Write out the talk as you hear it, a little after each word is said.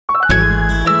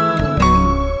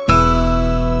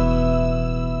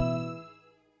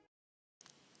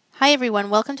Hi everyone,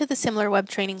 welcome to the SimilarWeb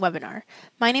training webinar.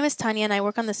 My name is Tanya and I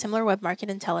work on the SimilarWeb Market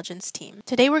Intelligence team.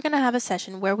 Today we're going to have a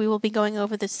session where we will be going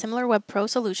over the SimilarWeb Pro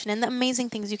solution and the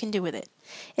amazing things you can do with it.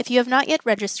 If you have not yet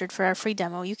registered for our free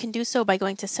demo, you can do so by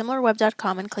going to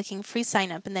similarweb.com and clicking free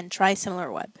sign up and then try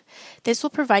SimilarWeb. This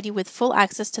will provide you with full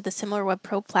access to the SimilarWeb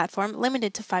Pro platform,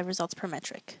 limited to 5 results per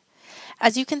metric.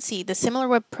 As you can see, the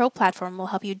SimilarWeb Pro platform will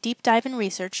help you deep dive in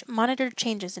research, monitor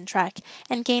changes in track,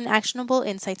 and gain actionable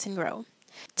insights and grow.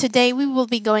 Today we will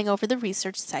be going over the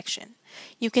research section.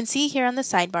 You can see here on the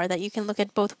sidebar that you can look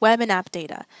at both web and app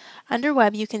data. Under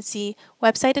web you can see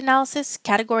website analysis,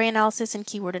 category analysis, and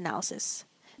keyword analysis.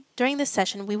 During this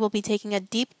session we will be taking a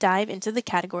deep dive into the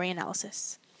category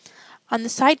analysis. On the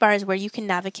sidebar is where you can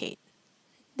navigate.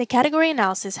 The category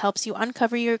analysis helps you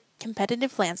uncover your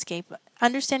competitive landscape,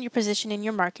 understand your position in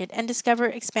your market, and discover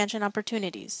expansion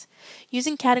opportunities.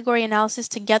 Using category analysis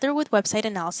together with website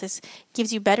analysis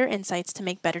gives you better insights to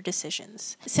make better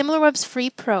decisions. SimilarWeb's free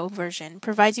Pro version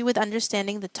provides you with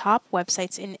understanding the top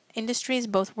websites in industries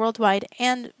both worldwide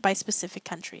and by specific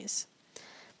countries.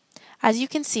 As you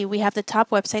can see, we have the top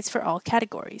websites for all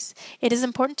categories. It is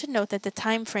important to note that the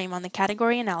time frame on the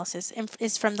category analysis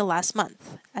is from the last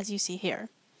month, as you see here.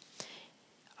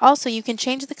 Also, you can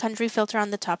change the country filter on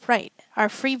the top right. Our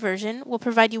free version will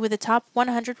provide you with the top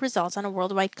 100 results on a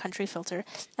worldwide country filter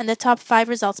and the top 5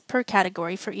 results per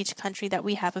category for each country that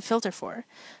we have a filter for.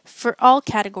 For all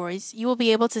categories, you will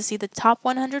be able to see the top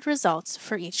 100 results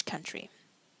for each country.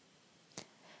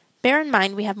 Bear in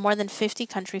mind we have more than 50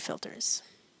 country filters.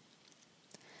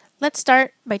 Let's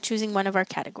start by choosing one of our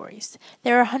categories.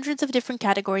 There are hundreds of different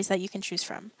categories that you can choose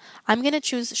from. I'm going to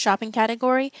choose shopping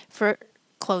category for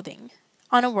clothing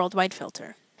on a worldwide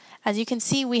filter. As you can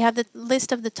see, we have the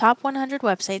list of the top 100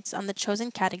 websites on the chosen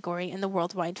category in the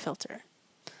worldwide filter.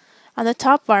 On the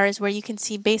top bar is where you can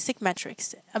see basic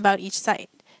metrics about each site.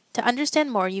 To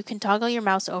understand more, you can toggle your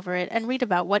mouse over it and read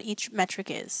about what each metric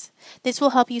is. This will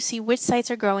help you see which sites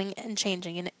are growing and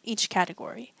changing in each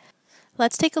category.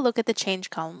 Let's take a look at the change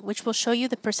column, which will show you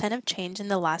the percent of change in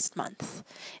the last month.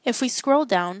 If we scroll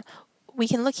down, we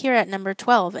can look here at number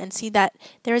 12 and see that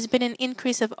there has been an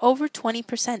increase of over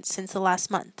 20% since the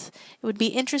last month. It would be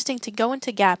interesting to go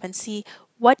into Gap and see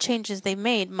what changes they've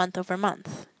made month over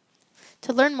month.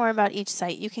 To learn more about each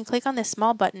site, you can click on this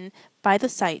small button by the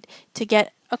site to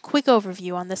get a quick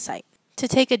overview on the site. To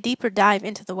take a deeper dive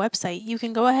into the website, you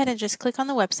can go ahead and just click on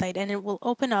the website and it will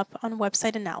open up on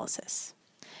website analysis.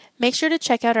 Make sure to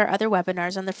check out our other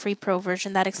webinars on the free Pro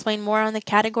version that explain more on the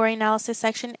category analysis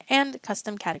section and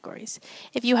custom categories.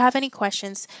 If you have any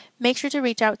questions, make sure to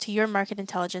reach out to your market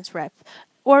intelligence rep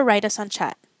or write us on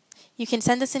chat. You can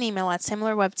send us an email at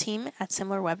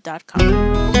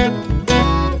similarwebteam@similarweb.com.